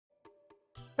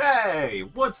Hey,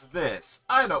 what's this?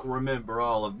 I don't remember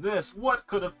all of this. What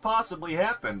could have possibly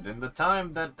happened in the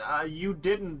time that you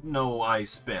didn't know I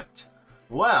spent?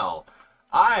 Well,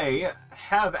 I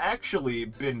have actually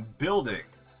been building.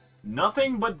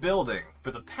 Nothing but building.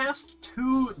 For the past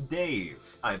 2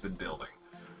 days, I've been building.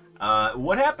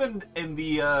 What happened in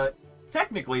the,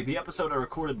 technically, the episode I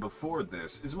recorded before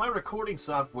this, is my recording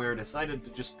software decided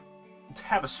to just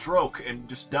have a stroke and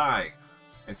just die.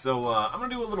 And so, I'm going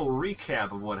to do a little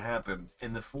recap of what happened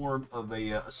in the form of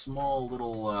a small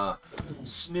little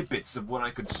snippets of what I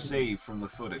could save from the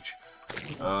footage.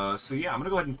 So yeah, I'm going to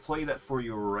go ahead and play that for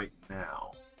you right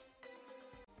now.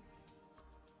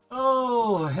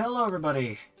 Oh, hello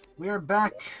everybody. We are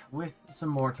back with some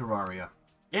more Terraria.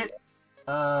 It,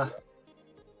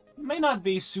 may not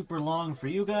be super long for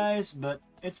you guys, but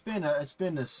it's been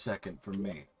a second for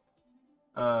me.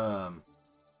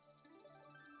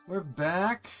 We're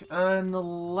back. In the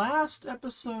last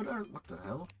episode... what the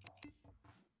hell?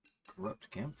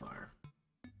 Corrupt campfire.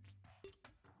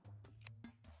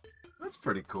 That's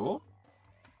pretty cool.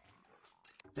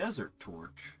 Desert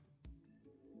torch.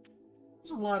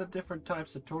 There's a lot of different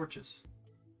types of torches.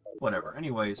 Whatever.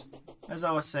 Anyways, as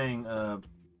I was saying,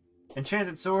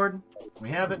 enchanted sword. We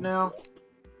have it now.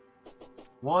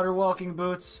 Water walking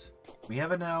boots. We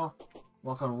have it now.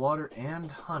 Walk on water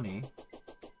and honey.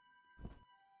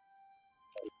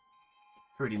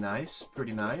 Pretty nice,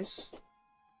 pretty nice.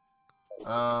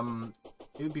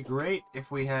 It would be great if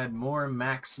we had more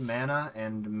max mana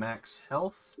and max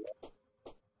health.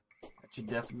 That should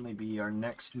definitely be our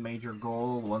next major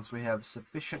goal. Once we have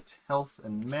sufficient health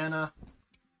and mana,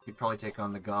 we'd probably take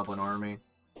on the Goblin Army.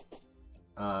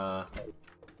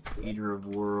 Eater of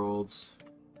Worlds.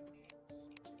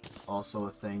 Also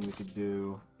a thing we could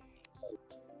do.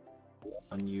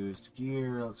 Unused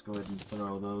gear, let's go ahead and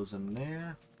throw those in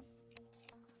there.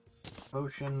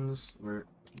 Potions, we're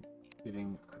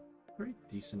getting a pretty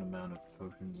decent amount of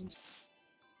potions and stuff.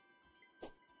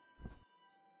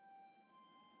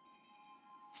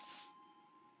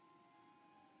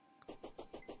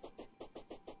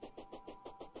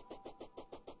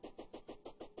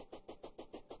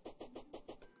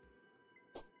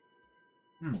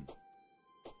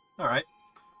 Alright.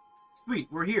 Sweet,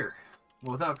 we're here.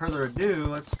 Well, without further ado,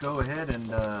 let's go ahead and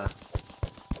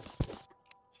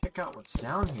check out what's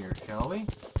down here, shall we?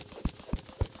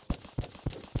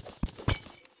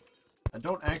 I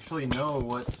don't actually know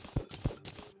what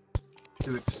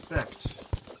to expect.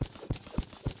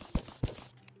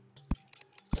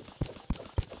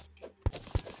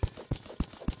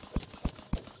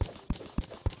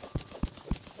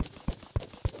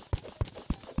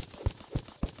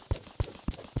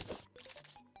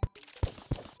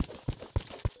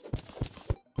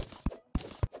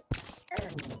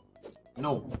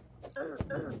 No.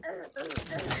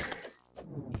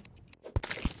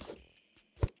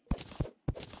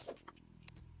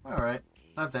 Alright,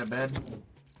 not that bad.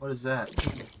 What is that?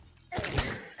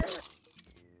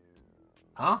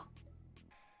 Huh?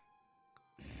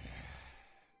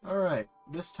 Alright,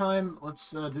 this time let's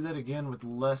do that again with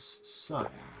less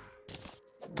suck.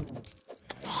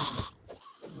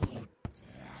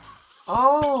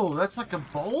 Oh, that's like a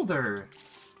boulder.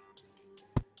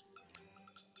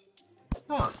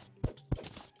 Huh.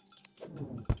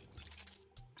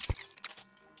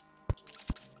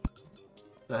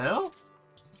 The hell?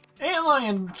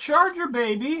 Antlion Charger,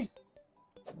 baby!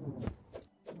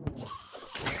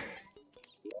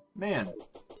 Man,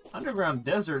 underground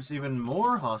desert's even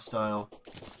more hostile.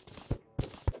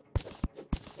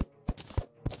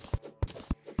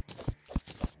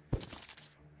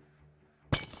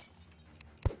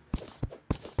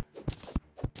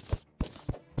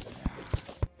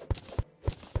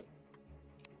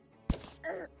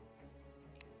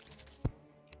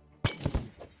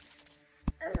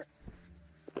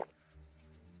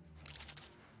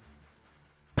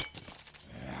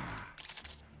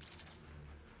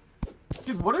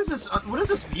 Dude, what is this? What is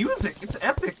this music? It's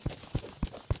epic.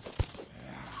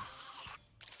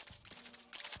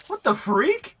 What the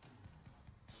freak?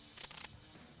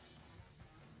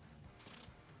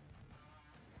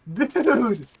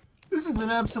 Dude, this is an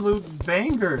absolute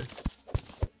banger.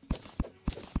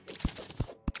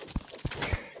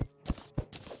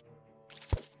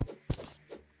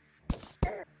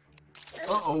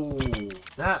 Uh-oh,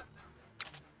 that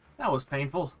was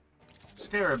painful.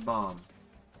 Scarab bomb.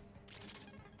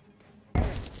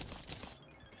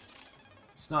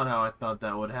 It's not how I thought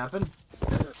that would happen.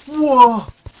 Whoa!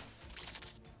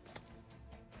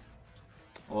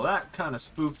 Well, that kind of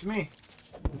spooked me.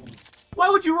 Why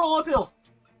would you roll uphill?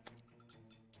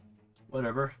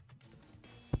 Whatever.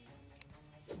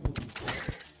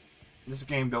 This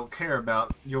game don't care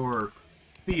about your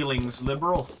feelings,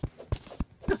 liberal.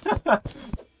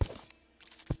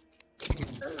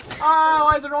 Ah,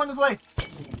 why is it going this way?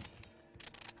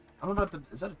 I'm about to...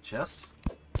 Is that a chest?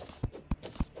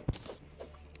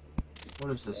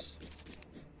 What is this?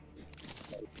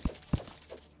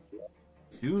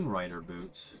 Dune Rider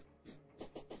boots.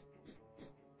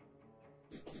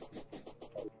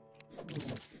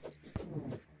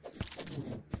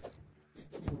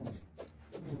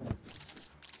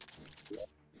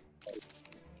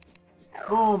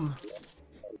 Boom.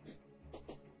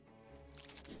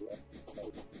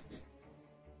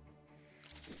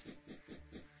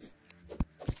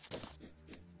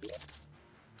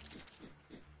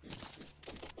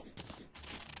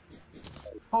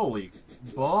 Holy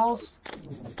balls.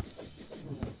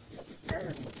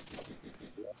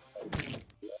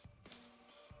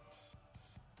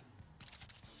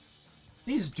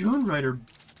 These Dune Rider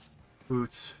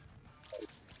boots.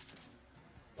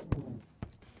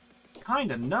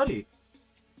 Kinda nutty.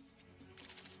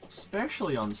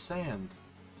 Especially on sand.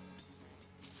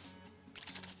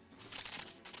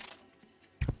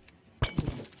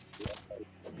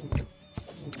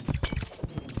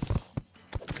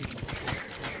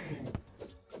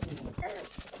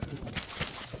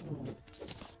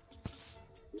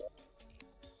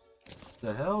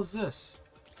 The hell is this?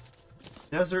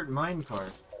 Desert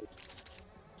minecart.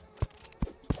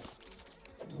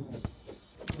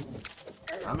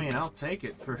 I mean, I'll take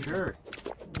it for sure.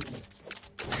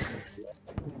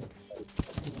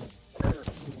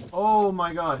 Oh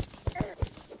my god.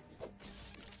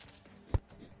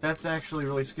 That's actually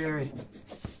really scary.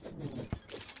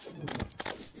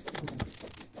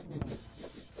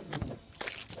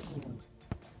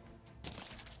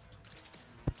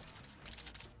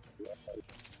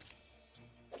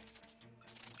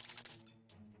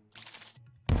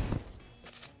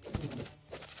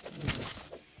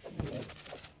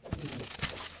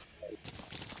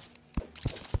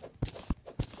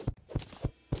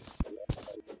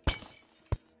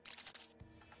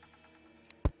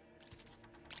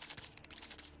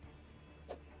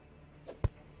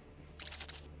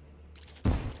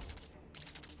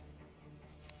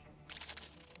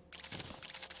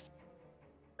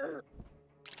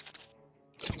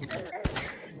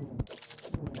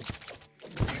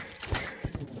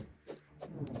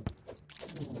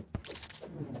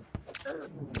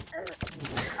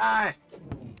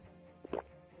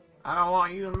 I don't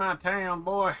want you in my town,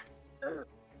 boy.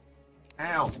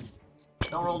 Ow.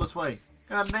 Don't roll this way.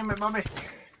 God damn it, Bobby.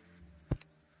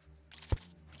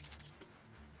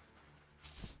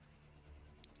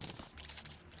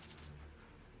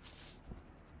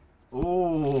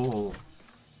 Ooh.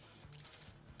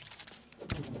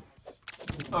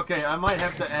 Okay, I might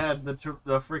have to add the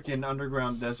freaking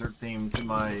underground desert theme to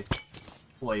my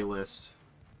playlist.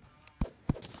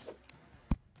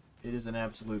 It is an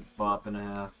absolute bop and a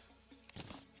half.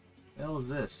 The hell is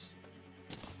this?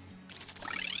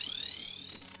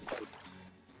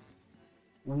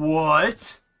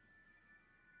 What?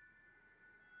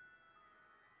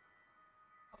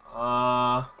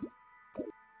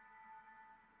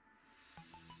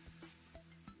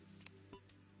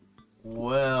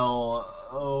 Well,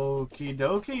 okie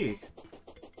dokie.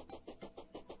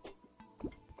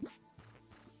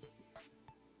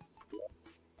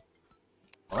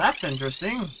 Well, that's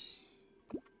interesting.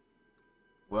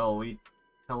 Well, we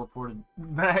teleported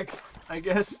back, I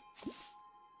guess.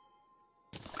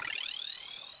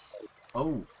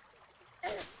 Oh.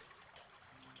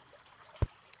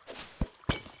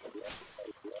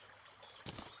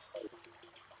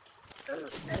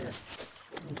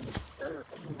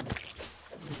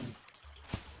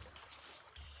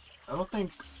 I don't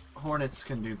think hornets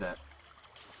can do that.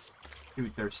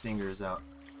 Shoot their stingers out.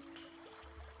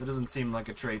 That doesn't seem like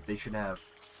a trait they should have,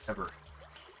 ever.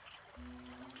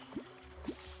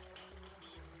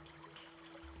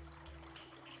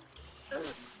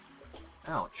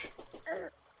 Ouch.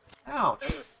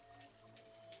 Ouch!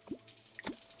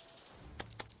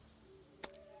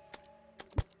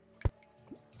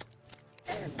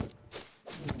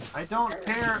 I don't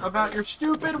care about your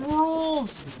stupid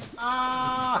rules!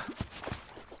 Ah!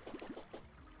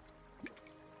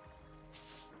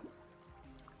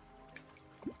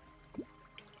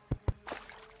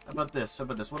 How about this? How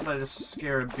about this? What if I just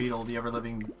scare a beetle, the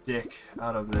ever-living dick,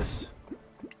 out of this?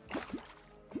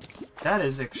 That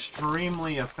is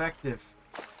extremely effective.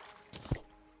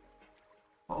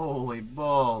 Holy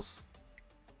balls.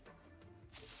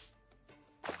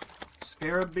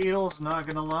 Scarab beetles, not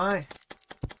gonna lie.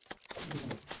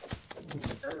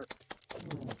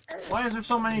 Why is there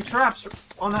so many traps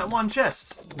on that one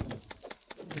chest?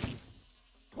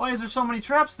 Why is there so many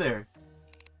traps there?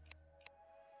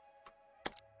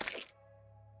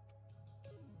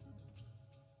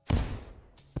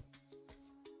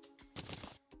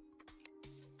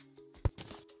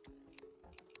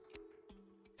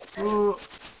 Ooh.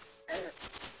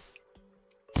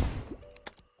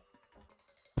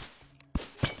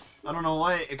 I don't know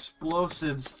why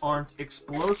explosives aren't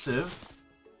explosive.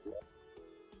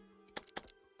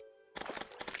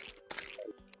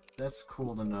 That's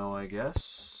cool to know, I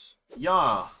guess.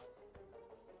 Yeah.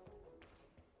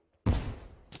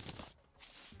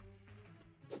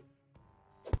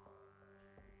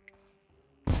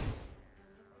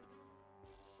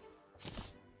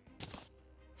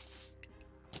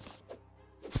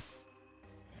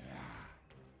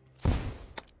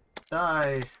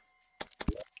 Die.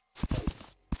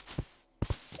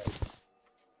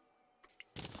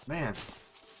 Man.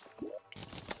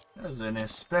 That is an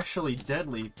especially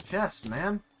deadly chest,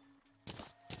 man.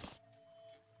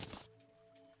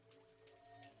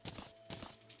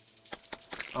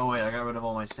 Oh wait, I got rid of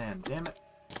all my sand. Damn it.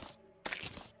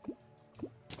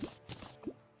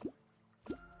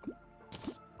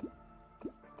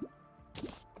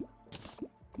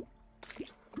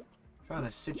 Trying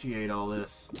to situate all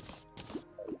this.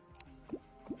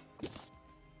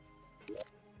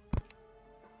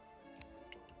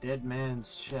 Dead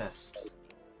man's chest.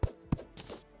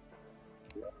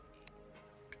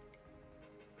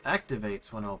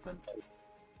 Activates when opened.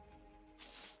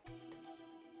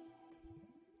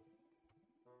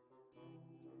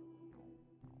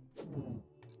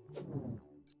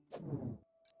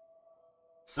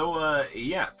 So,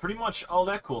 yeah, pretty much all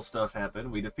that cool stuff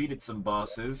happened. We defeated some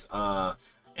bosses,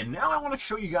 and now I want to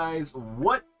show you guys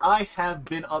what I have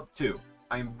been up to.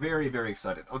 I'm very, very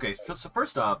excited. Okay, so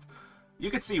first off, you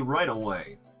can see right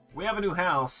away, we have a new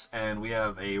house, and we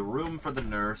have a room for the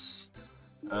nurse,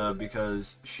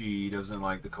 because she doesn't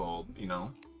like the cold, you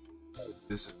know.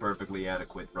 This is perfectly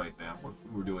adequate right now.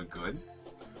 We're doing good.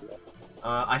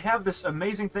 I have this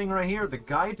amazing thing right here, the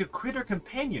Guide to Critter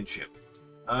Companionship.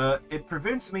 It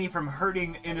prevents me from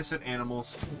hurting innocent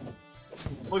animals.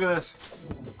 Look at this.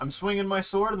 I'm swinging my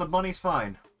sword and the bunny's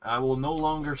fine. I will no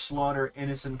longer slaughter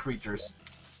innocent creatures.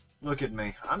 Look at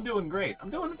me. I'm doing great. I'm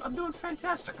doing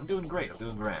fantastic. I'm doing great. I'm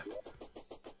doing grand.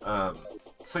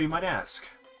 So you might ask,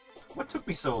 what took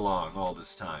me so long all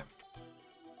this time?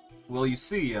 Well, you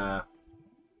see, I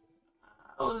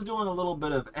was doing a little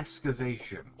bit of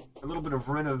excavation. A little bit of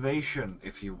renovation,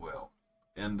 if you will.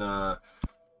 And,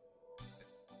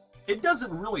 it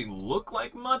doesn't really look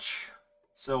like much,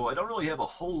 so I don't really have a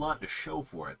whole lot to show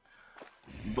for it.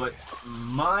 But,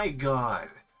 my god,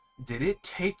 did it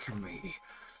take me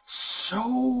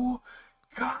so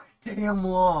goddamn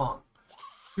long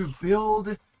to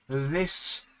build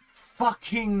this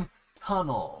fucking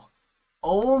tunnel.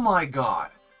 Oh my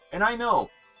god. And I know,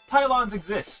 pylons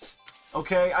exist,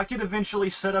 okay? I could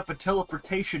eventually set up a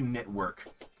teleportation network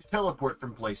to teleport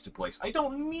from place to place. I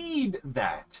don't need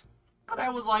that. But I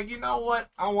was like, you know what?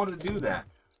 I want to do that.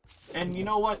 And you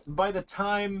know what? By the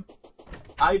time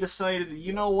I decided,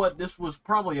 you know what? This was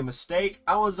probably a mistake,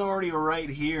 I was already right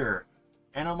here.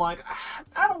 And I'm like,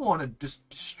 I don't want to just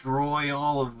destroy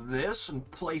all of this and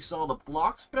place all the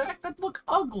blocks back. That'd look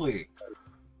ugly.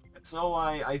 And so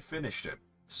I finished it,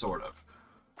 sort of.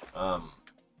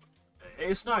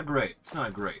 It's not great. It's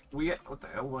not great. What the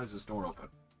hell? Why is this door open?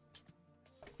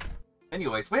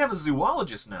 Anyways, we have a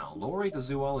zoologist now. Lori the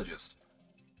zoologist.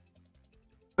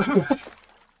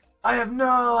 I have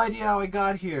no idea how I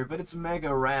got here, but it's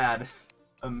mega rad.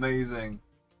 Amazing.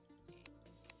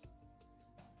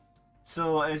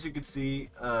 So, as you can see,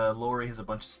 Lori has a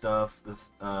bunch of stuff. This,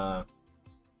 a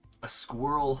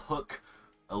squirrel hook,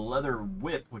 a leather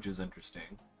whip, which is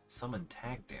interesting. Summon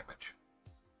tag damage.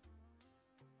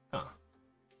 Huh.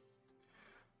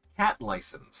 Cat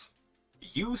license.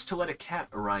 Used to let a cat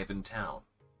arrive in town.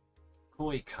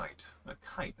 Koi kite. A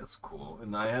kite, that's cool.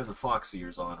 And I have the fox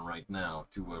ears on right now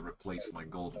to replace my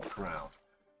golden crown.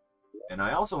 And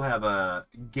I also have a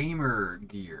gamer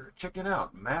gear. Check it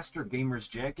out. Master Gamer's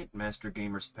jacket, Master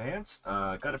Gamer's pants.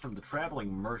 Got it from the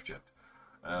traveling merchant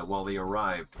while they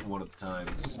arrived one of the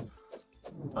times.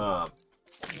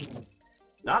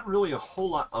 Not really a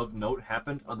whole lot of note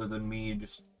happened other than me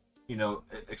just, you know,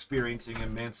 experiencing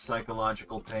immense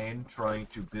psychological pain trying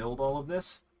to build all of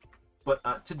this.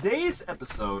 But today's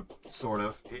episode, it's sort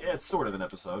of an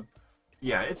episode.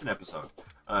 Yeah, it's an episode.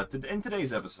 In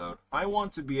today's episode, I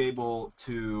want to be able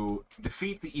to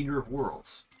defeat the Eater of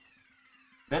Worlds.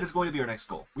 That is going to be our next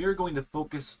goal. We are going to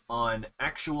focus on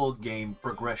actual game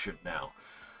progression now.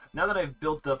 Now that I've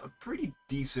built up a pretty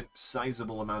decent,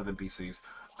 sizable amount of NPCs,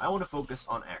 I want to focus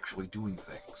on actually doing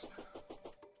things.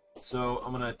 So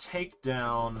I'm gonna take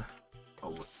down...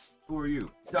 Oh, who are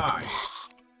you? Die!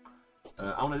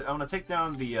 I want to take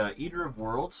down the Eater of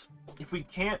Worlds. If we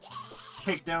can't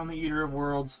take down the Eater of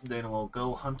Worlds, then we'll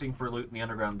go hunting for loot in the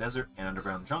underground desert and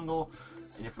underground jungle.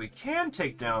 And if we can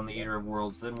take down the Eater of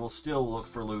Worlds, then we'll still look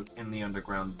for loot in the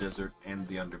underground desert and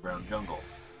the underground jungle.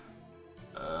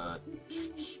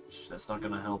 That's not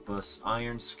gonna help us.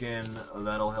 Iron Skin,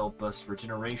 that'll help us.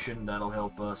 Regeneration, that'll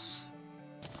help us.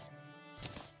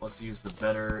 Let's use the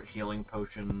better healing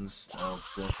potions. That'll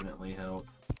definitely help.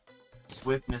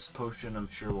 Swiftness potion, I'm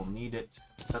sure we'll need it.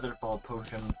 Featherfall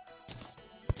potion.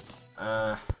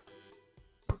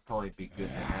 Would probably be good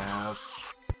to have.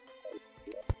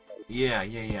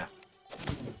 Yeah.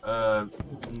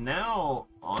 Now,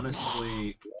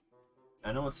 honestly,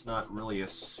 I know it's not really a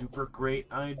super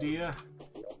great idea.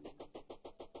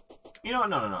 You know what?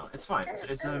 No. It's fine.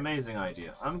 It's an amazing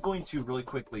idea. I'm going to really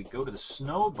quickly go to the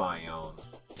snow biome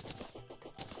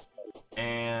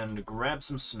and grab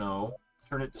some snow,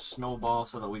 turn it to snowball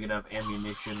so that we can have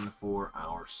ammunition for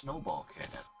our snowball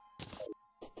cannon.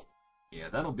 Yeah,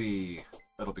 that'll be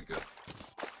good.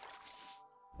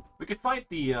 We could fight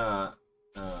the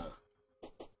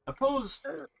opposed.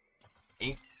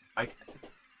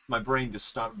 My brain just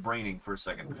stopped braining for a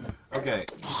second. Okay.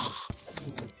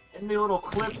 In the little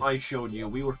clip I showed you,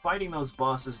 we were fighting those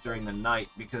bosses during the night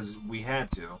because we had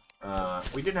to.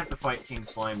 We didn't have to fight King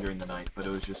Slime during the night, but it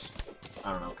was just,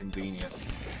 I don't know, convenient.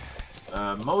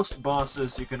 Most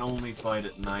bosses you can only fight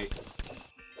at night,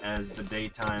 as the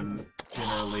daytime,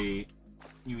 generally,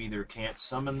 you either can't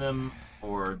summon them,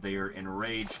 or they are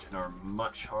enraged and are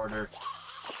much harder.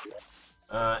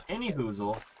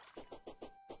 Anyhoozle,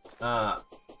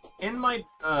 in my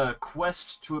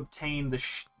quest to obtain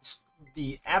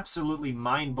the absolutely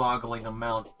mind-boggling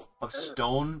amount of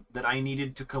stone that I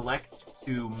needed to collect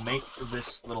to make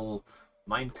this little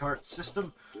minecart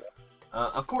system,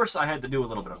 of course I had to do a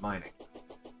little bit of mining.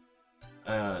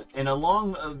 And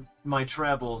along my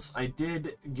travels, I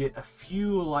did get a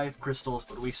few life crystals,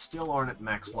 but we still aren't at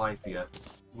max life yet.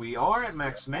 We are at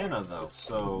max mana, though,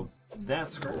 so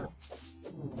that's cool.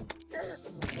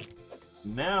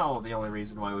 Now, the only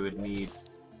reason why we would need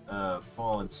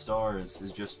Fallen Stars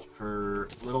is just for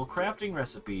little crafting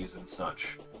recipes and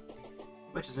such.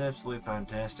 Which is absolutely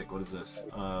fantastic. What is this?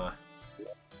 Yeah,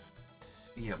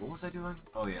 what was I doing?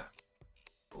 Oh, yeah.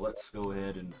 Let's go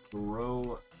ahead and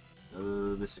throw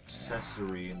this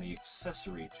accessory in the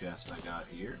accessory chest I got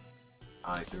here.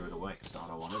 I threw it away. It's not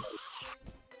what I wanted.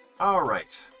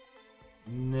 Alright.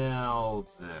 Now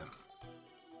then.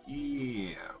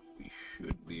 Yeah, we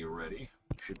should be ready.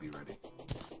 Should be ready.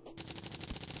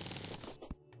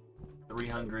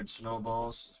 300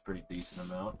 snowballs is a pretty decent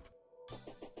amount.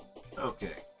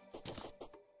 Okay.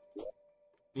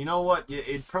 You know what?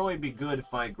 It'd probably be good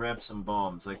if I grab some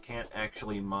bombs. I can't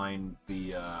actually mine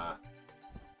the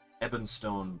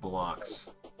Ebonstone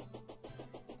blocks.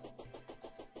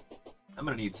 I'm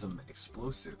gonna need some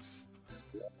explosives.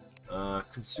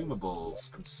 Consumables.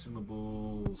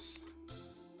 Consumables.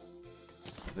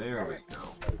 There we go.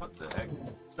 What the heck?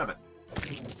 Stop it.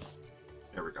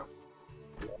 There we go.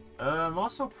 I'm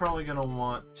also probably gonna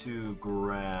want to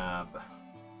grab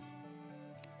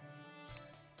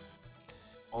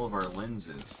all of our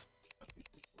lenses.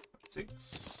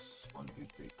 6. 1, 2,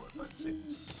 3, 4, 5,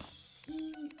 6.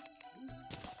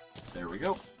 There we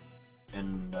go.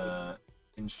 And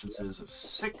instances of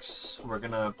 6. We're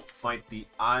gonna fight the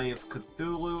Eye of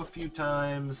Cthulhu a few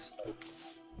times.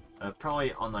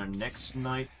 Probably on our next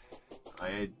night.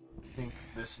 I think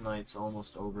this night's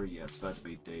almost over. Yeah, it's about to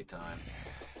be daytime.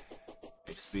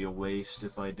 It'd just be a waste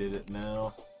if I did it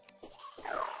now.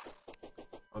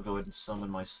 I'll go ahead and summon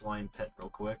my slime pet real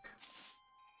quick.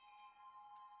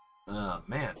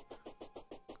 Man.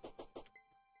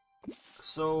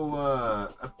 So,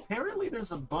 apparently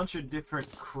there's a bunch of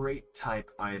different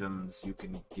crate-type items you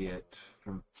can get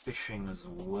from fishing as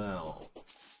well.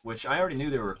 Which, I already knew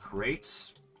there were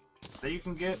crates that you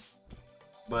can get,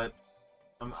 but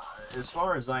as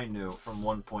far as I knew from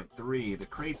 1.3, the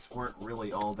crates weren't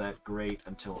really all that great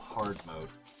until hard mode.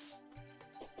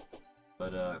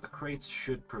 But the crates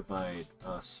should provide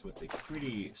us with a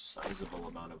pretty sizable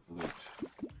amount of loot.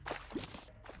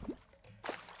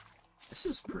 This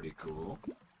is pretty cool.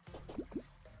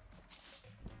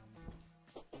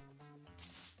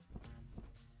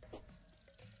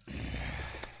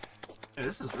 Hey,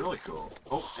 this is really cool.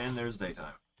 Oh, and there's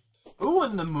daytime. Ooh,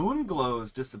 and the moon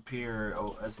glows disappear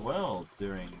as well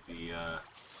during the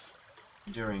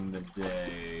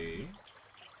day.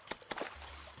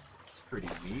 It's pretty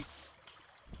neat.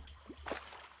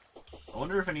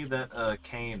 wonder if any of that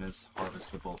cane is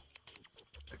harvestable.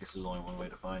 I guess there's only one way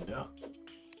to find out.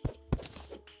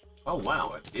 Oh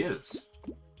wow, it is.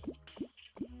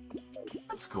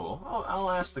 That's cool.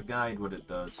 I'll ask the guide what it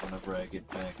does whenever I get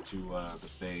back to the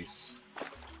base.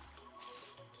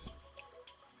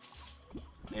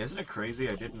 Yeah, isn't it crazy?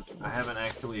 I haven't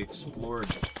actually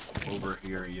explored over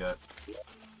here yet.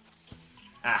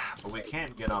 Ah, but we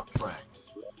can't get off track.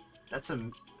 That's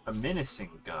a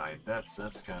menacing guide. That's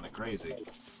kind of crazy.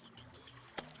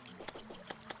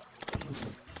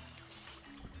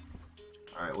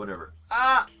 Alright, whatever.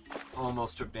 Ah!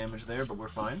 Almost took damage there, but we're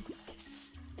fine.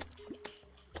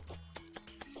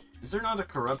 Is there not a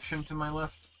corruption to my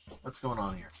left? What's going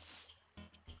on here?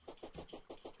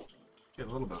 Get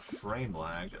a little bit of frame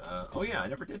lag. Oh yeah, I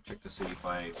never did check to see if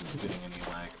I was getting any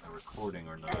lag in the recording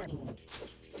or not.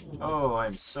 Oh,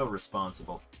 I'm so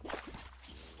responsible.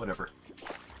 Whatever.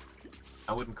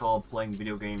 I wouldn't call playing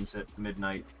video games at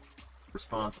midnight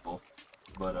responsible,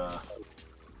 but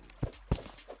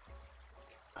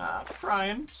I'm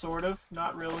trying, sort of.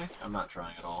 Not really. I'm not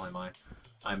trying at all, am I?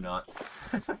 I'm not.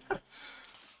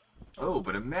 Oh,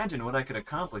 but imagine what I could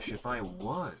accomplish if I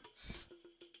was.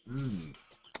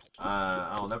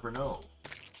 I'll never know.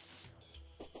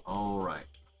 Alright.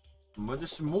 But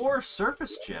there's more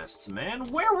surface chests,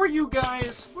 man. Where were you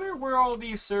guys? Where were all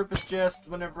these surface chests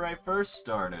whenever I first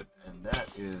started? And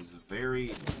that is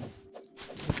very,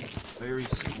 very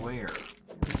square.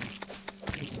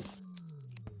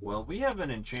 Well, we have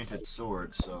an enchanted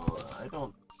sword, so I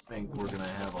don't think we're gonna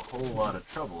have a whole lot of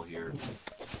trouble here.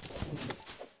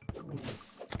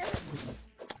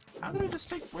 How did I just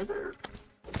take... Were there...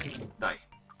 Die.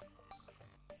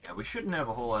 Yeah, we shouldn't have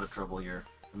a whole lot of trouble here.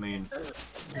 I mean...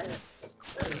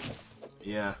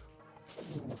 Yeah.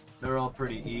 They're all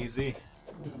pretty easy.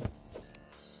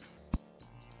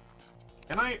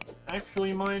 Can I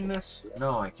actually mine this?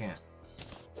 No, I can't.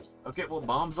 Okay, well,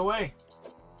 bombs away.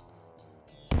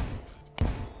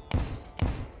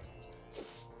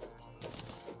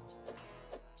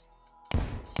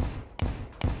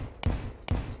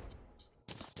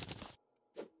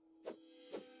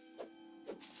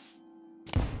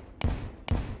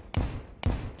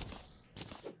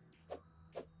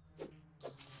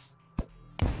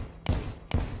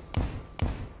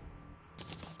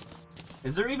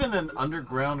 Is there even an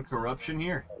underground corruption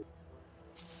here?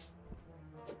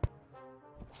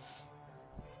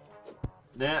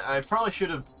 Yeah, I probably should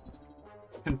have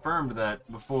confirmed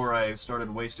that before I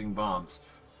started wasting bombs.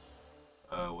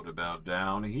 What about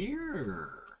down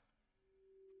here?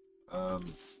 I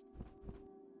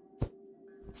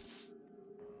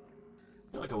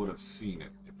feel like I would have seen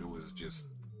it if it was just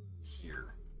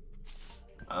here.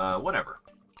 Whatever.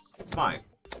 It's fine.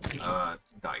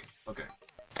 Die. Okay.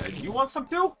 You want some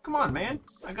too? Come on, man.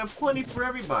 I got plenty for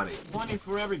everybody. Plenty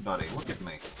for everybody. Look at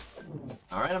me.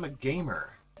 Alright, I'm a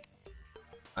gamer.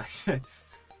 That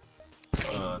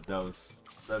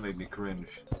made me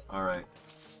cringe. Alright.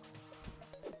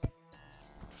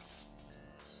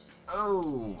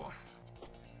 Oh.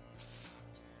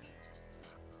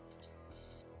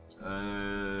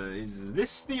 Is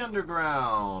this the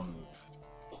underground?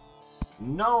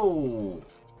 No!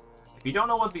 If you don't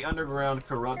know what the underground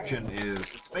corruption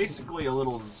is, it's basically a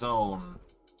little zone.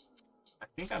 I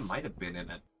think I might have been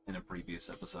in it in a previous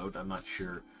episode, I'm not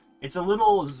sure. It's a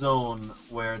little zone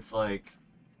where it's like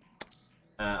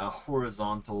a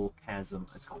horizontal chasm.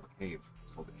 It's called a cave.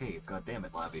 It's called a cave. God damn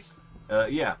it, Labby.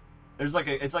 Yeah. There's like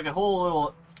it's like a whole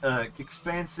little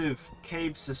expansive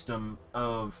cave system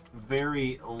of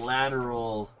very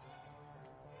lateral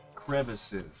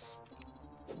crevices.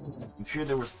 I'm sure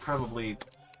there was probably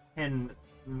 10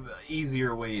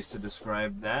 easier ways to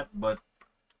describe that, but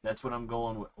that's what I'm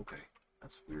going with. Okay,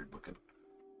 that's weird looking.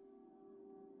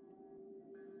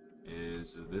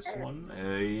 Is this one?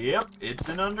 Yep, it's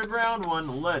an underground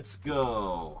one. Let's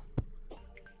go.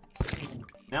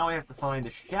 Now I have to find the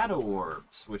shadow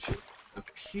orbs, which it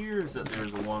appears that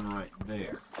there's one right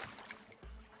there.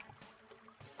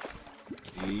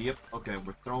 Yep, okay,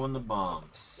 we're throwing the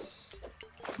bombs.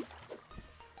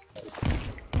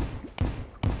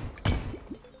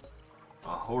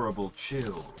 A horrible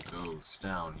chill goes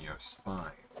down your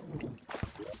spine.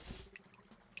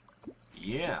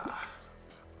 Yeah.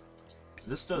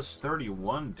 This does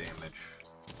 31 damage.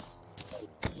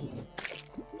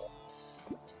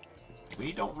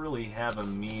 We don't really have a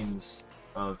means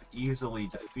of easily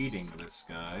defeating this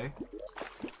guy.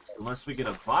 Unless we get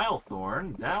a Vile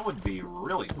Thorn, that would be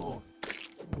really cool.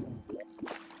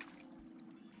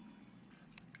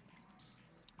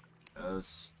 A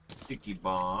Sticky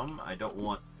Bomb. I don't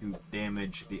want to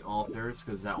damage the altars,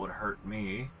 because that would hurt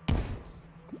me.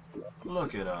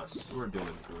 Look at us. We're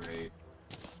doing great.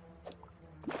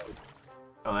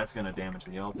 Oh, that's gonna damage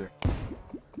the altar.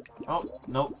 Oh,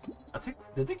 nope. I think...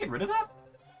 Did they get rid of that?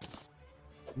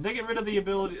 Did they get rid of the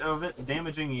ability of it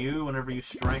damaging you whenever you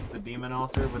strike the demon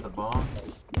altar with a bomb?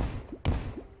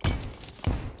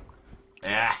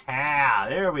 Aha!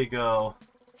 There we go.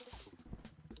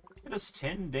 It does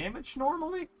 10 damage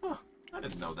normally? Huh, I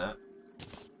didn't know that.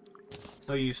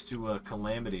 So used to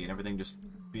Calamity and everything just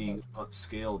being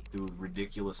upscaled to a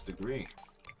ridiculous degree.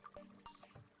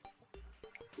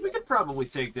 We could probably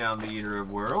take down the Eater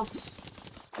of Worlds.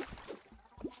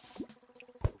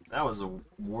 That was the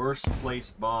worst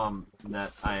placed bomb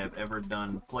that I have ever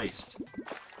done placed.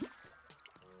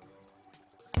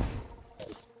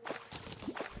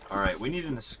 Alright, we need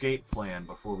an escape plan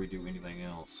before we do anything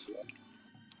else.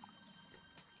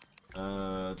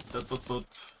 Oh,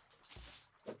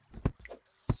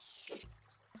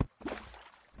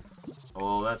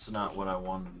 that's not what I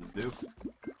wanted to do.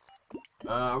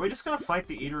 Are we just gonna fight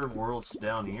the Eater of Worlds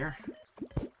down here?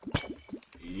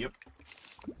 Yep.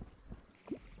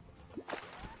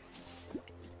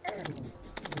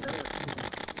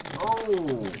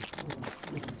 Oh!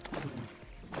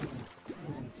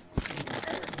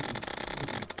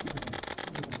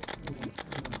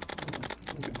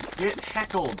 Get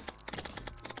heckled!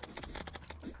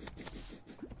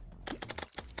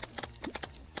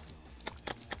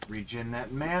 Regen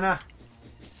that mana.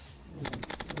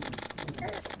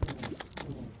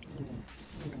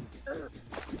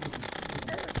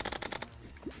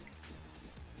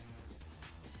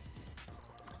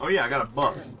 Oh yeah, I got a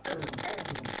buff.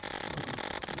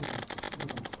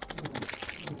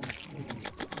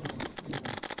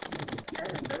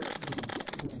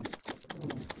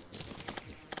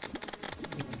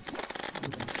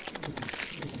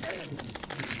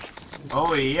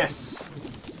 Oh yes!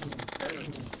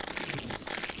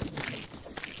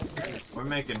 We're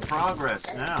making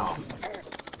progress now.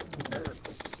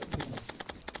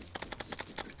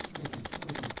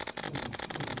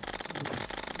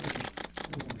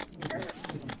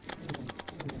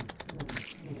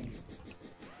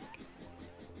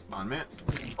 Come on, man.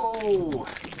 Oh!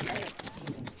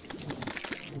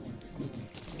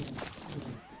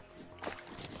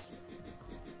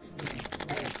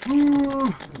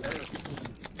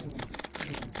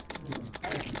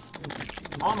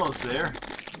 Almost there.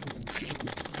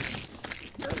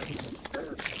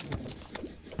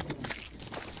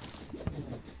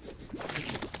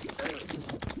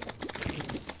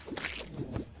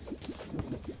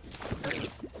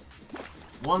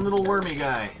 One little wormy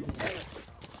guy.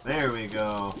 There we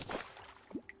go.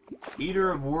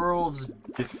 Eater of Worlds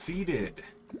defeated.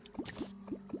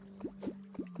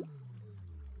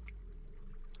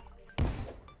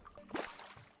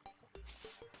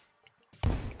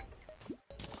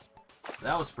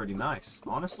 That was pretty nice.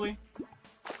 Honestly, we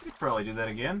could probably do that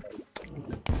again.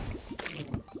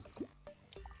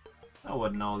 That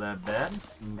wasn't all that bad.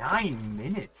 9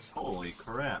 minutes. Holy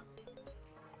crap.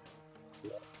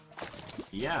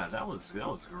 Yeah, that was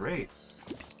great.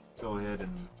 Go ahead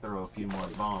and throw a few more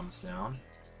bombs down.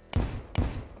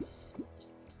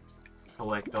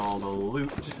 Collect all the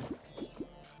loot.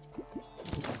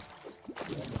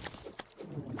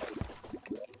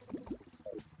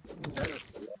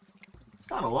 It's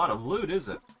not a lot of loot, is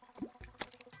it?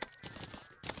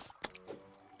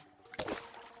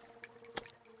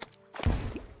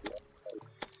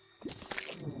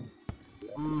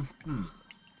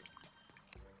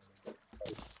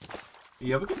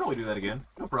 Yeah, we could probably do that again.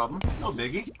 No problem. No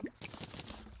biggie.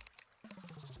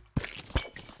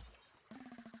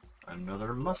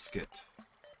 Another musket.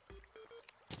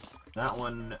 That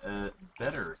one,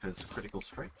 better, because critical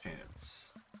strike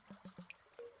chance.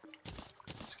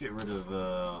 Let's get rid of,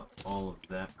 all of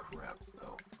that crap,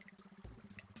 though.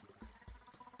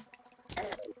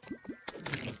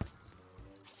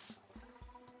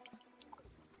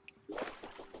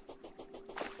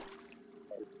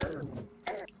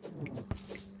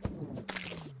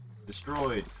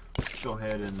 Destroyed. Let's go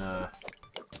ahead and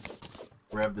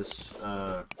grab this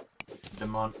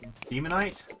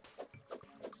demonite.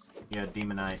 Yeah,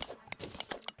 demonite.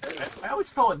 I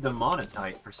always call it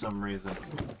demonetite for some reason.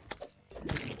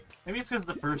 Maybe it's because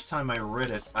the first time I read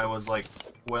it, I was like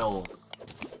 12.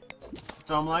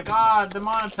 So I'm like, ah,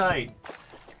 demonetite.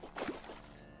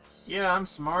 Yeah, I'm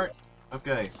smart.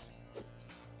 Okay.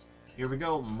 Here we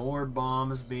go. More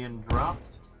bombs being dropped.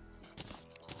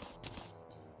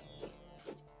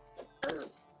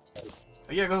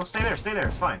 Oh, yeah, go stay there,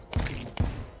 it's fine.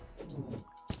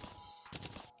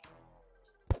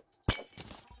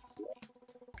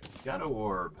 Got a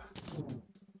orb.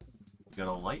 Got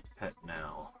a light pet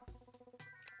now.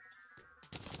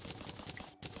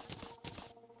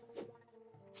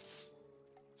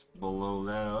 blow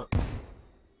that up.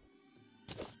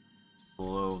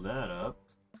 Blow that up.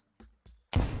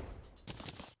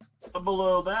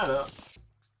 Blow that up.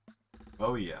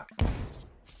 Oh yeah.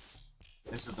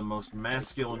 This is the most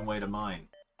masculine way to mine.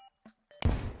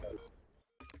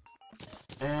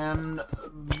 And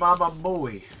Baba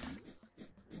Booey.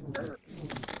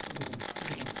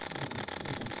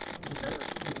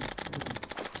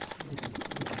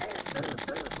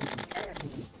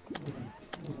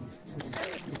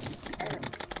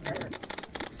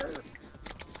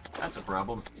 That's a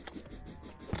problem.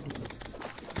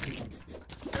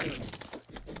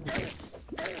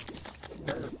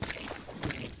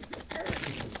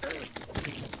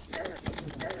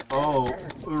 Oh,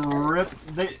 rip.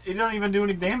 He don't even do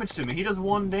any damage to me. He does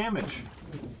 1 damage.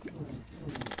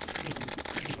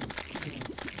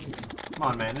 Come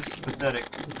on, man. This is pathetic.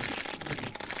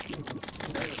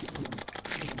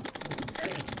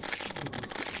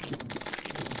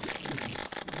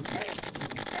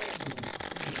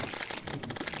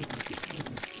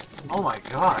 Oh my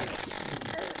god.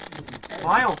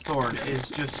 Vilethorn is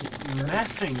just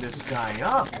messing this guy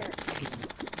up.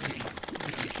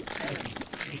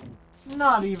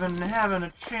 Not even having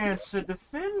a chance to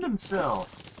defend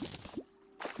himself.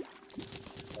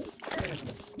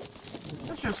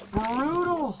 That's just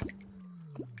brutal.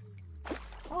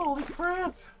 Holy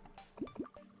crap.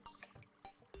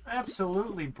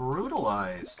 Absolutely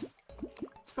brutalized.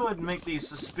 Let's go ahead and make these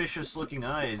suspicious looking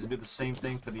eyes and do the same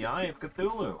thing for the Eye of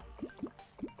Cthulhu.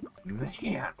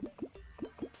 Man.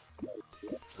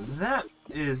 That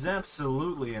is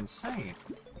absolutely insane.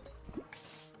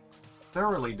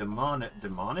 Thoroughly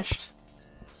demolished?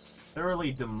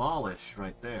 Thoroughly demolished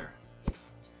right there.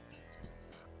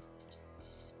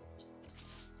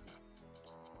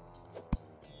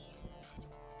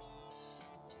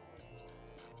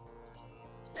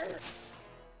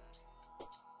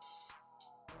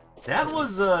 That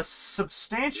was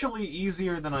substantially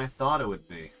easier than I thought it would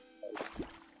be.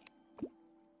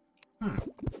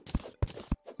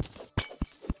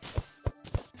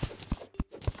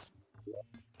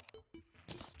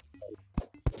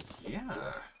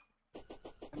 Yeah,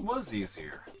 it was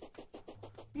easier.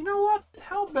 You know what?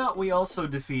 How about we also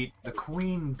defeat the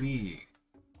Queen Bee?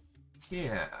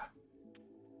 Yeah.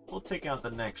 We'll take out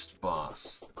the next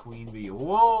boss, the Queen Bee.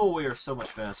 Whoa, we are so much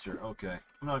faster. Okay,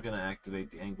 I'm not going to activate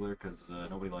the Angler because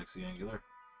nobody likes the Angler.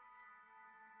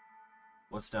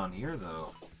 What's down here,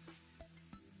 though?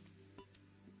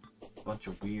 A bunch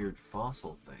of weird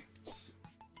fossil things.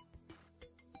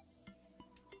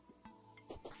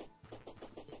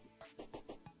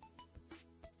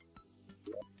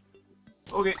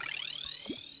 Okay.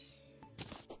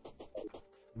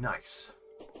 Nice.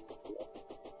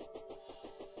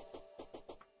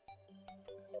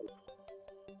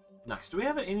 Nice. Do we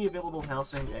have any available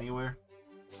housing anywhere?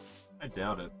 I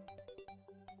doubt it.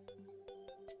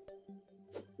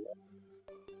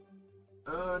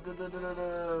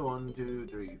 1, 2,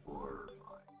 3, 4, 5.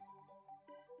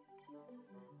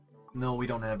 No, we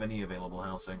don't have any available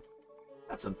housing.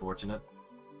 That's unfortunate.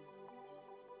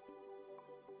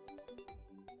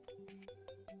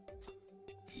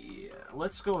 Yeah,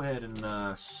 let's go ahead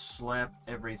and slap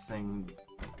everything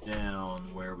down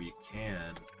where we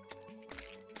can.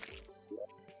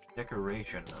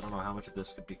 Decoration. I don't know how much of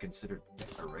this could be considered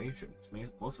decoration. It's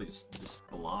mostly just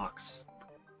blocks.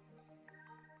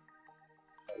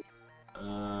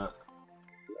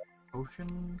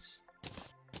 Potions?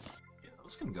 Yeah,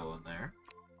 those can go in there.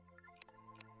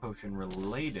 Potion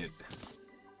related.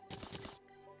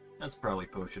 That's probably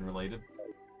potion related.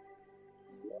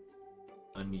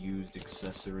 Unused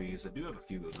accessories. I do have a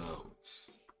few of those.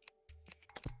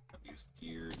 Unused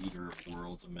gear, Eater of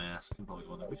Worlds, mask. Can probably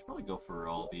go in there. We should probably go for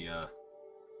all the,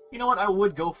 You know what? I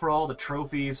would go for all the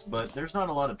trophies, but there's not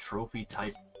a lot of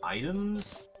trophy-type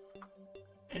items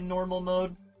in normal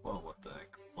mode. Whoa, what the heck?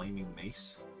 Flaming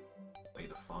mace? Way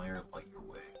the fire, light your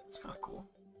way. It's kind of cool.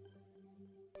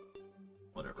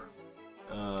 Whatever.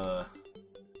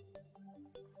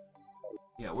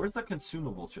 Yeah, where's the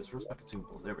consumable chest? Where's my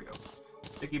consumables? There we go.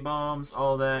 Sticky bombs,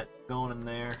 all that, going in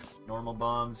there. Normal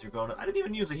bombs, you're going to... I didn't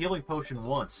even use a healing potion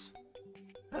once.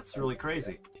 That's really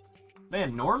crazy.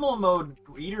 Man, normal mode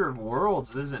Eater of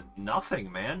Worlds isn't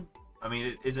nothing, man. I mean,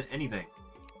 it isn't anything.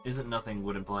 Isn't nothing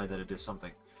would imply that it is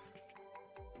something.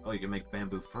 Oh, you can make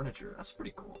bamboo furniture. That's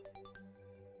pretty cool.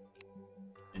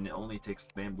 And it only takes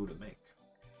bamboo to make.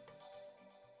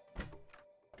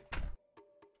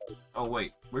 Oh,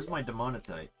 wait. Where's my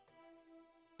demonetite?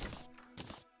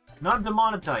 Not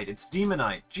demonetite, it's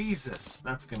demonite. Jesus!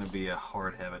 That's gonna be a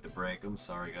hard habit to break. I'm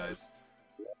sorry, guys.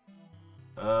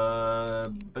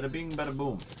 Bada bing, bada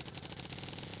boom.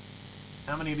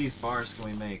 How many of these bars can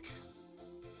we make?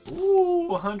 Ooh,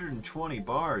 120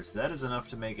 bars. That is enough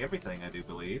to make everything, I do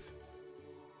believe.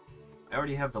 I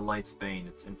already have the Light's Bane.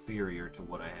 It's inferior to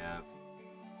what I have.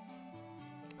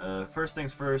 First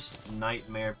things first,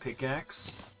 Nightmare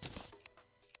Pickaxe.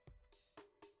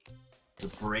 The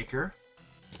Breaker.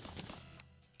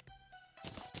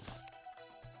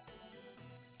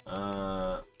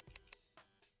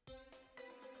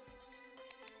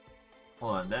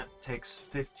 Hold on, that takes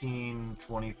 15,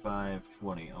 25,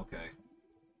 20, okay.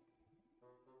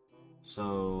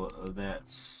 So,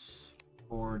 that's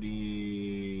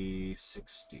 40,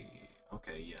 60.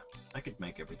 Okay, yeah, I could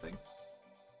make everything.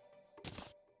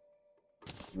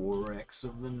 War Axe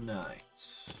of the Night.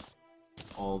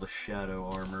 All the shadow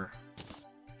armor.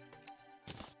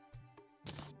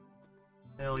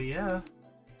 Hell yeah.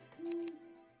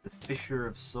 The Fisher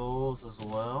of Souls as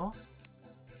well.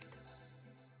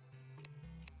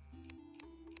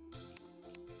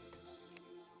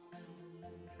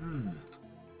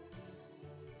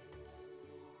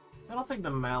 I don't think the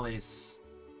malice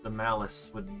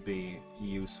would be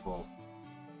useful.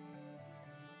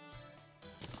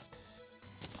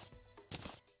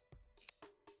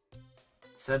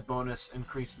 Said bonus,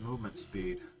 increased movement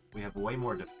speed. We have way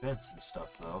more defense and stuff,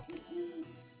 though.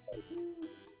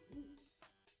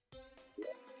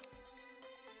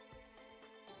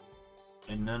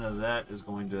 And none of that is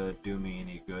going to do me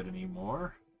any good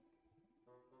anymore.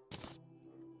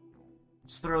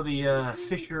 Let's throw the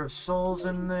Fisher of Souls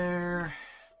in there.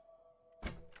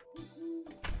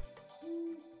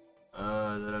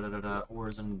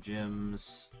 Ores and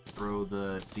gems. Throw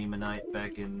the Demonite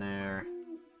back in there.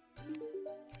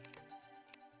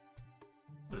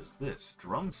 What is this?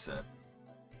 Drum set.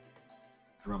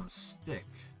 Drumstick.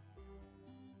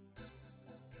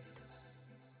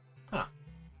 Huh.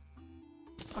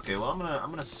 Okay, well I'm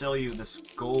gonna sell you this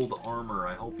gold armor.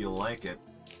 I hope you like it.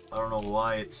 I don't know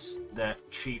why it's that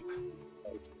cheap,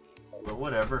 but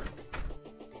whatever.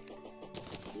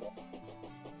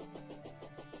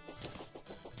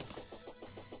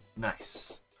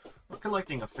 Nice. We're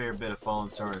collecting a fair bit of fallen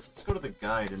stars. Let's go to the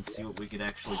guide and see what we could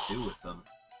actually do with them.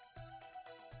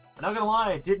 I'm not gonna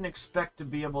lie, I didn't expect to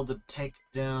be able to take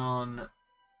down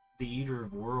the Eater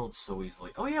of Worlds so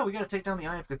easily. Oh yeah, we gotta take down the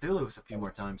Eye of Cthulhu a few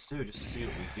more times too, just to see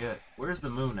what we get. Where's the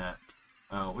moon at?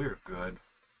 Oh, we're good.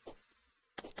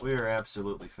 We are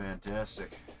absolutely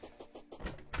fantastic.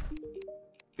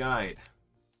 Guide.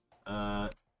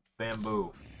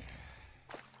 Bamboo.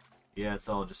 Yeah, it's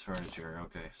all just furniture.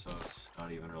 Okay, so it's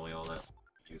not even really all that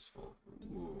useful.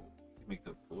 Ooh. Make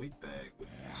the void bag with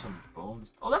some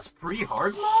bones. Oh, that's pretty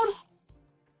hard mode?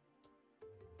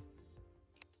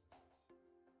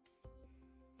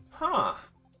 Huh.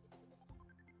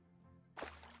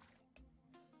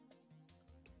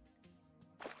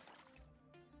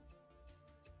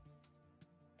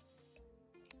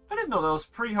 I didn't know that was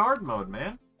pre-hard mode,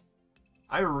 man.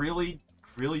 I really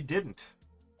didn't.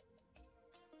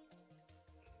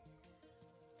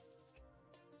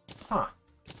 Huh.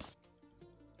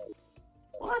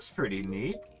 Well, that's pretty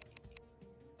neat.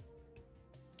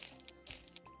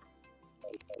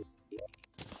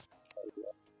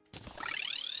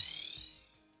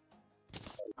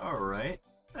 Alright.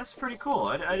 That's pretty cool.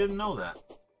 I didn't know that.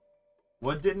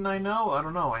 What didn't I know? I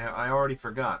don't know. I already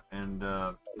forgot. And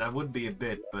that would be a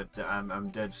bit, but I'm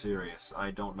dead serious.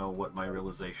 I don't know what my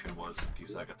realization was a few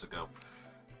seconds ago.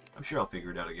 I'm sure I'll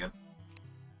figure it out again.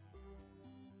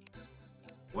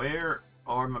 Where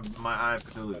are my Eye of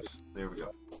Cthulhu's? There we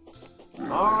go.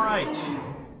 Alright.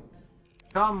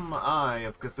 Come, Eye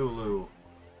of Cthulhu.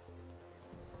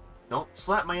 Don't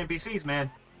slap my NPCs,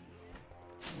 man.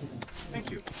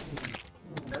 Thank you.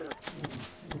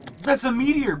 That's a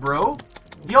meteor, bro!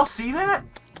 Y'all see that?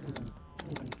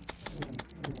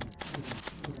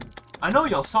 I know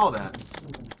y'all saw that.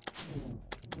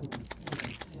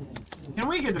 Can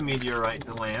we get a meteorite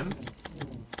to land?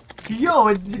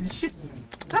 Yo,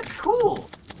 that's cool!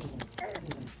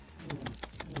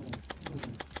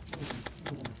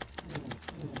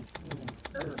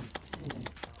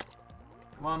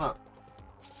 Come on up.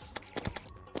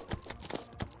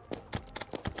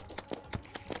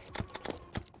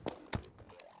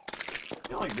 I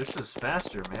feel like this is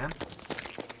faster, man.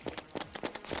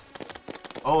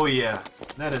 Oh yeah,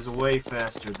 that is way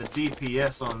faster. The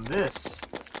DPS on this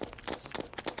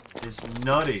is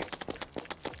nutty.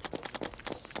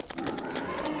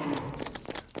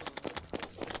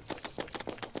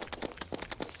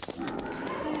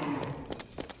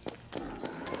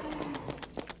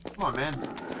 Come on, man.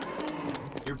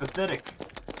 You're pathetic.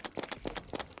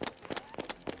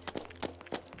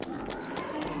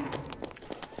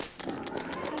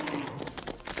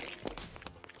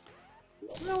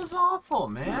 was awful,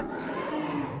 man.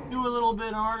 Do a little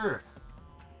bit harder.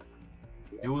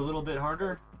 Do a little bit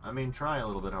harder? I mean, try a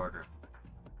little bit harder.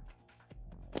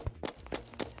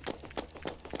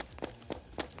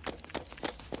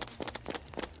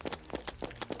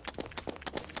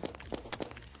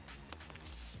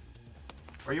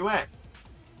 Where you at?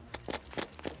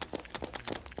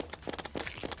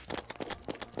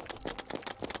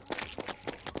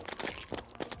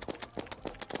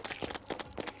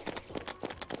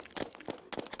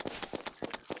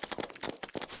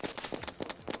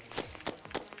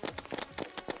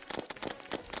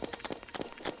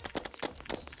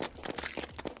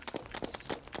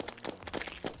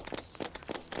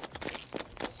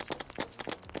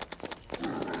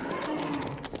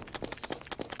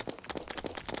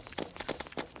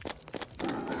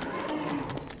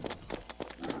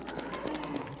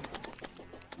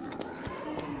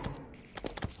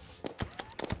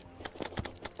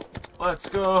 Let's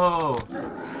go!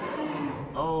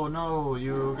 Oh no,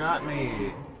 you got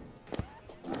me.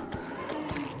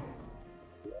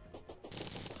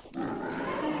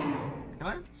 Can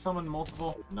I summon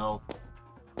multiple? No.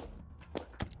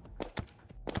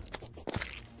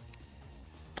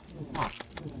 Huh.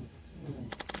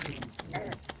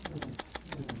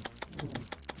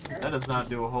 That does not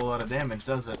do a whole lot of damage,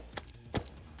 does it?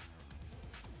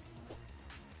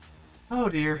 Oh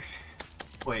dear.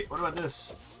 Wait, what about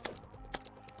this?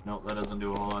 Nope, that doesn't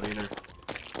do a whole lot either.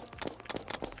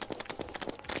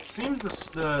 Seems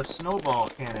the snowball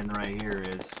cannon right here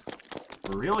is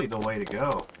really the way to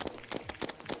go.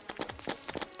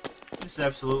 Just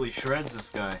absolutely shreds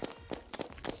this guy.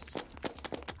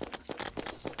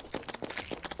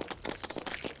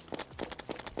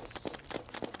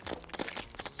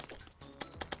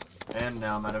 And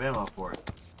now I'm out of ammo for it.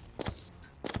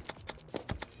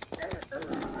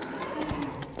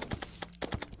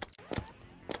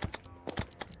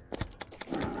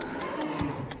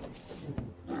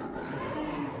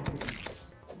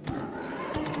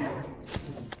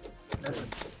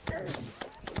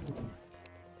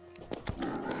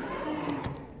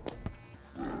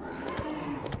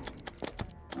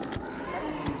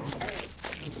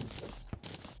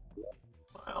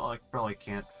 Probably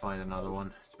can't find another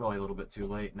one. It's probably a little bit too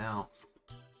late now.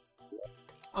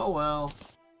 Oh well.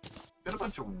 Got a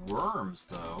bunch of worms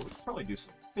though. We could probably do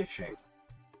some fishing.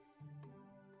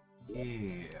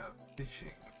 Yeah,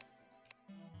 fishing.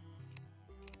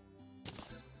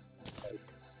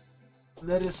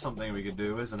 That is something we could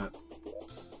do, isn't it?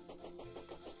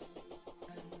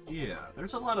 Yeah,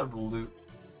 there's a lot of loot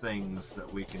things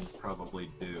that we can probably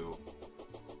do.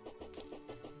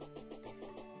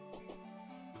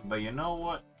 But you know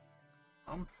what?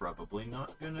 I'm probably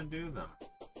not gonna do them.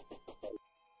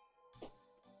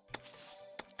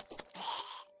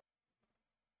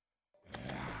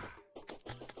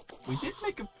 We did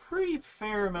make a pretty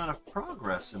fair amount of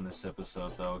progress in this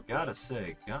episode, though. Gotta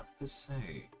say, got to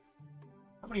say.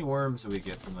 How many worms do we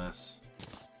get from this?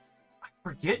 I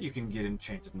forget you can get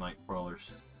enchanted night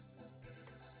crawlers.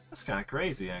 That's kind of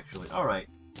crazy, actually. Alright.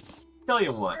 Tell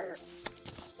you what.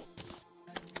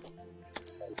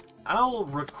 I'll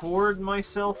record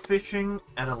myself fishing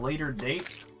at a later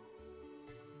date.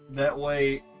 That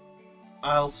way,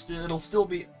 it'll still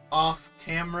be off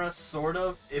camera, sort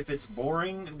of. If it's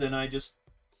boring, then I just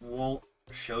won't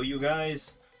show you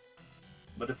guys.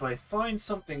 But if I find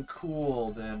something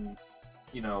cool, then,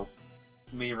 you know,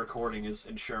 me recording is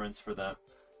insurance for that.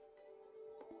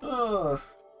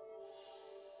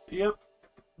 Yep.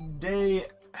 Day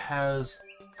has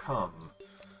come.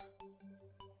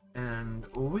 And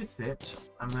with it,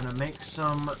 I'm gonna make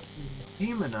some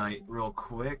demonite real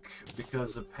quick,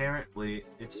 because apparently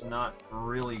it's not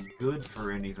really good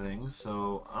for anything,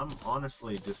 so I'm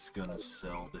honestly just gonna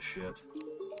sell the shit.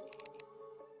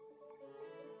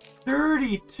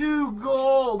 32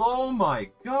 gold! Oh my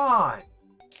god!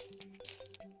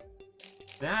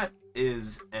 That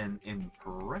is an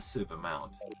impressive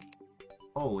amount.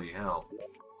 Holy hell.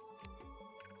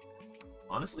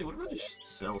 Honestly, what if I just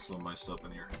sell some of my stuff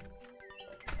in here?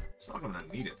 It's not gonna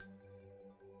need it.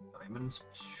 Diamonds?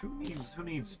 Who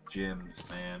needs gems,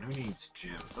 man? Who needs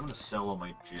gems? I'm gonna sell all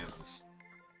my gems.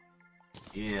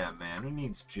 Yeah, man, who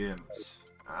needs gems?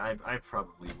 I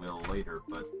probably will later,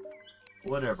 but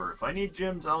whatever. If I need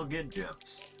gems, I'll get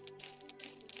gems.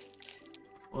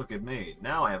 Look at me.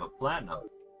 Now I have a platinum.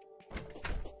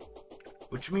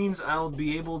 Which means I'll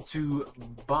be able to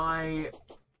buy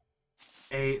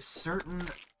a certain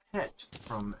pet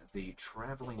from the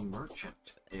traveling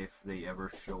merchant. If they ever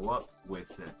show up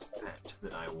with that pet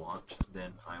that I want,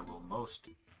 then I will most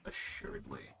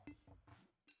assuredly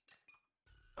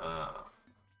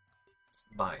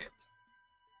by it.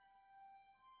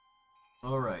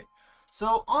 Alright,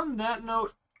 so on that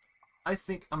note, I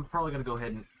think I'm probably going to go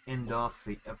ahead and end off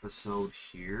the episode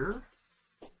here.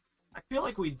 I feel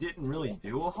like we didn't really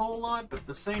do a whole lot, but at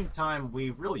the same time,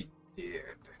 we really did.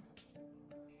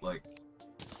 Like,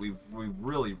 we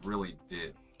really, really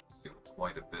did do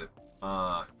quite a bit.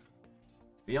 But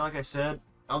yeah, like I said,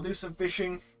 I'll do some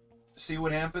fishing, see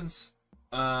what happens.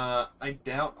 I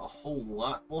doubt a whole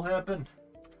lot will happen,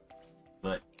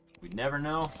 but we never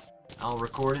know. I'll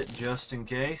record it just in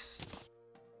case.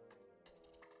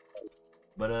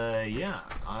 But, yeah,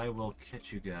 I will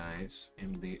catch you guys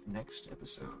in the next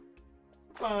episode.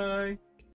 Bye!